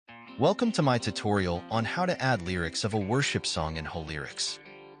Welcome to my tutorial on how to add lyrics of a worship song in Holyrics.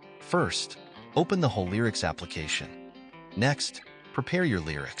 First, open the Holyrics application. Next, prepare your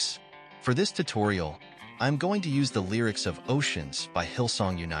lyrics. For this tutorial, I'm going to use the lyrics of Oceans by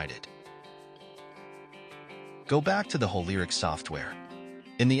Hillsong United. Go back to the Holyrics software.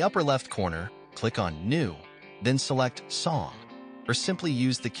 In the upper left corner, click on New, then select Song, or simply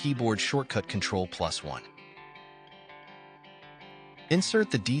use the keyboard shortcut Ctrl+1.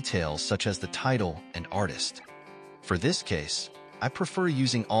 Insert the details such as the title and artist. For this case, I prefer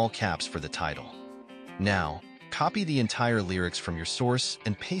using all caps for the title. Now, copy the entire lyrics from your source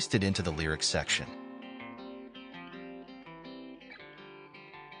and paste it into the lyrics section.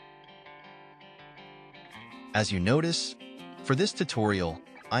 As you notice, for this tutorial,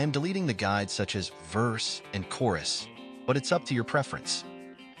 I am deleting the guides such as verse and chorus, but it's up to your preference.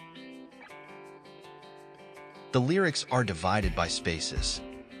 The lyrics are divided by spaces.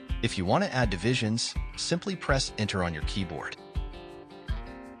 If you want to add divisions, simply press Enter on your keyboard.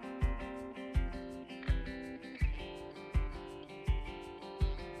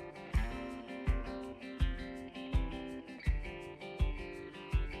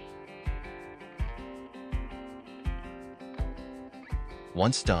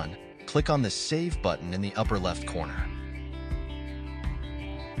 Once done, click on the Save button in the upper left corner.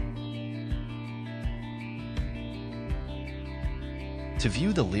 To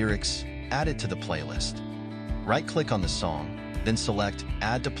view the lyrics, add it to the playlist. Right-click on the song, then select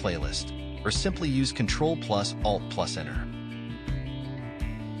Add to Playlist, or simply use Ctrl+Alt+Enter.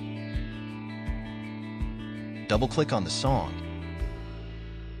 Double-click on the song,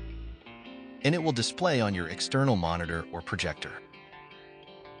 and it will display on your external monitor or projector.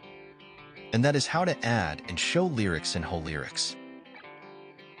 And that is how to add and show lyrics in Holyrics.